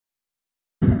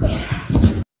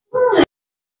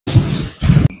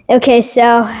Okay,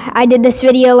 so I did this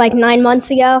video like 9 months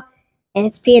ago, and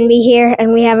it's PNB here,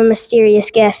 and we have a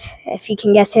mysterious guest, if you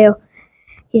can guess who.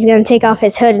 He's going to take off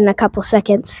his hood in a couple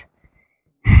seconds.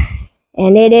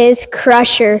 And it is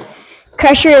Crusher.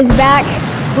 Crusher is back.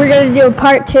 We're going to do a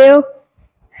part 2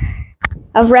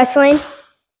 of wrestling,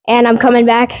 and I'm coming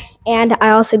back, and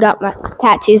I also got my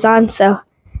tattoos on, so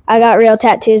I got real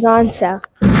tattoos on, so.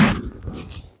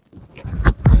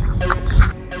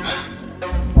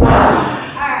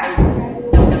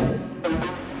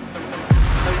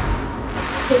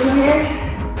 Take my hair.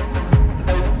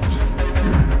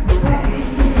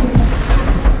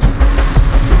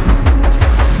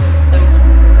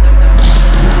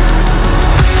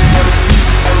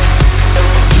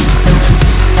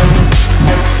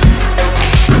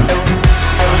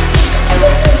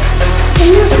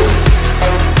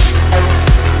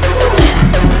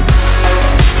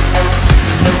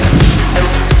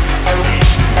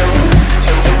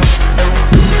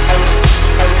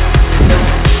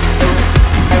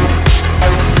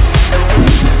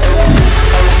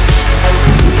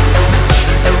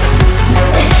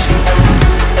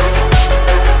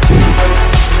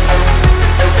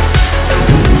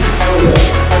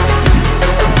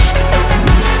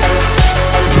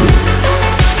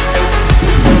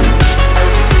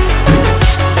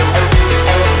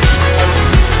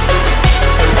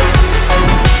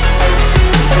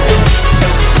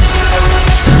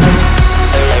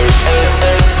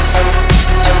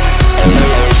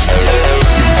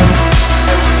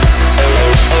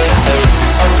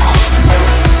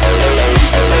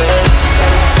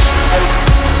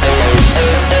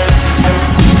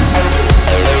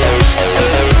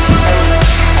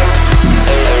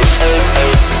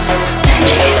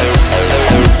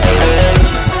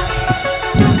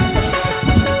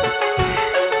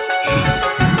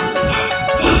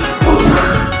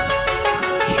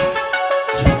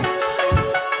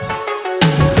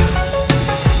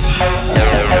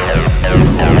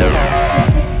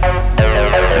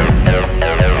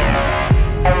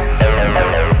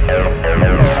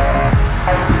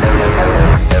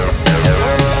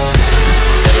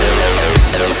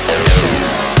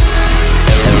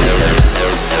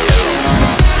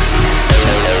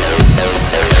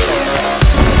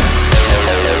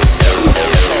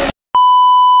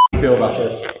 Feel about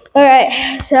this? All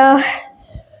right, so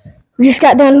we just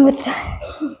got done with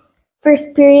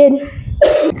first period.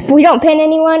 If we don't pin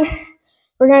anyone,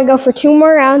 we're gonna go for 2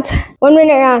 more rounds, 1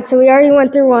 minute round. So we already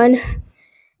went through 1,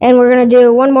 and we're gonna do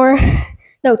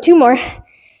 2 more.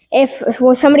 If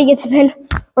somebody gets a pin,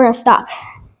 we're gonna stop.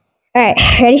 All right,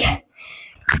 ready?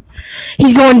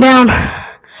 He's going down.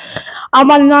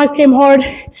 I'm on the knife game hard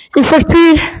in first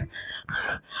period,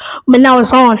 but now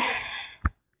it's on.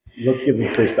 Let's give him a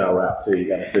freestyle rap too. You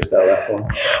got a freestyle rap for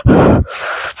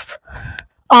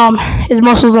him? His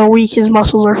muscles are weak. His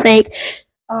muscles are fake.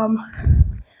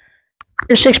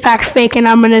 Your 6-pack's fake, and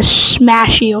I'm gonna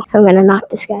smash you. I'm gonna knock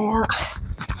this guy out.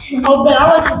 Oh, but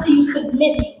I like to see you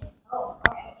submit me. Oh,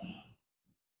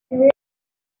 okay.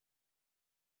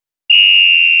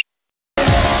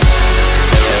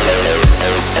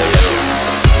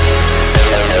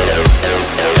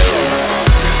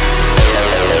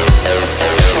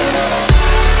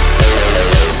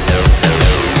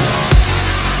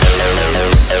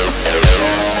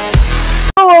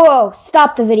 Whoa,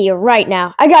 stop the video right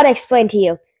now. I gotta explain to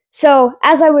you. So,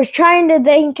 as I was trying to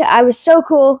think I was so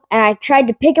cool, and I tried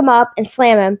to pick him up and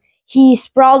slam him, he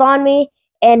sprawled on me,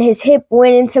 and his hip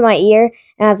went into my ear,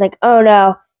 and I was like, oh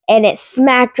no, and it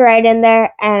smacked right in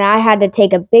there, and I had to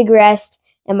take a big rest,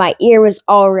 and my ear was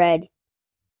all red.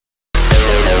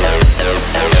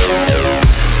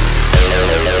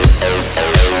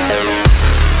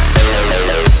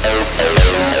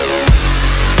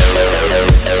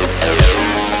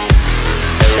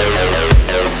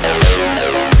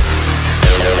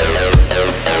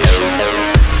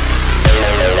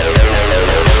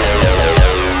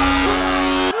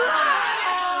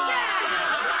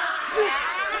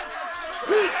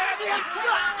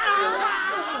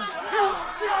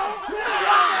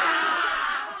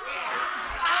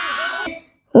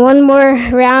 One more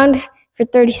round for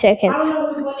 30 seconds.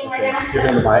 Give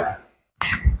him the mic.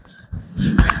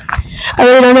 I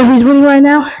really don't know who's winning right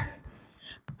now,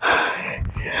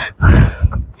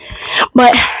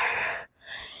 but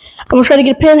I'm gonna try to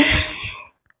get a pin.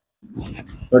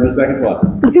 30 seconds left.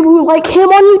 The people who like him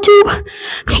on YouTube,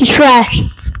 he's trash.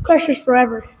 Crusher's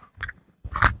forever.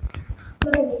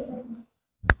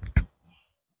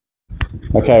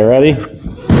 Okay, ready?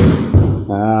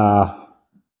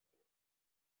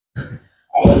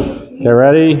 Okay,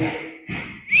 ready?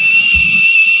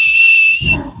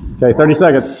 Okay, 30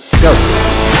 seconds. Go.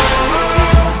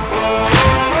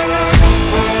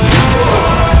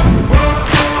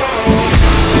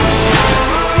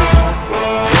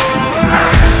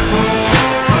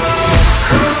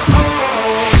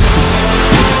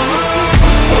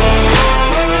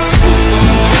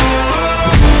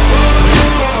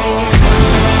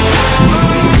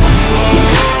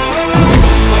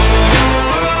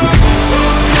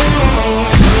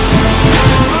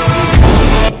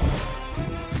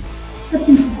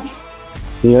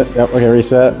 Yep, okay,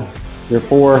 reset. You're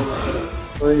 4,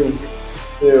 3,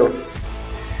 2,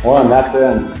 1. That's the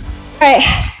end. Alright.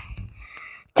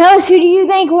 Tell us, who do you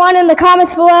think won in the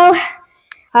comments below?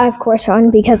 I, of course,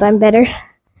 won because I'm better.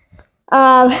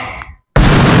 Alright,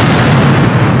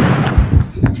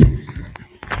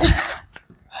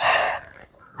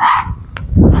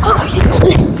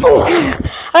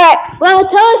 well,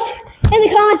 tell us in the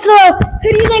comments below,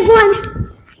 who do you think won?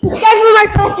 Subscribe for more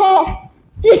content.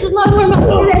 This is my warm-up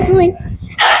for wrestling.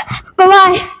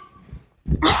 Bye-bye.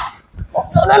 No.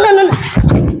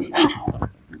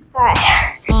 Alright.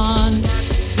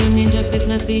 You Ninja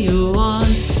Business, see you on.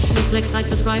 Reflex, like,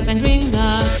 subscribe, and ring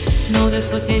the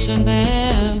notification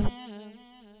bell.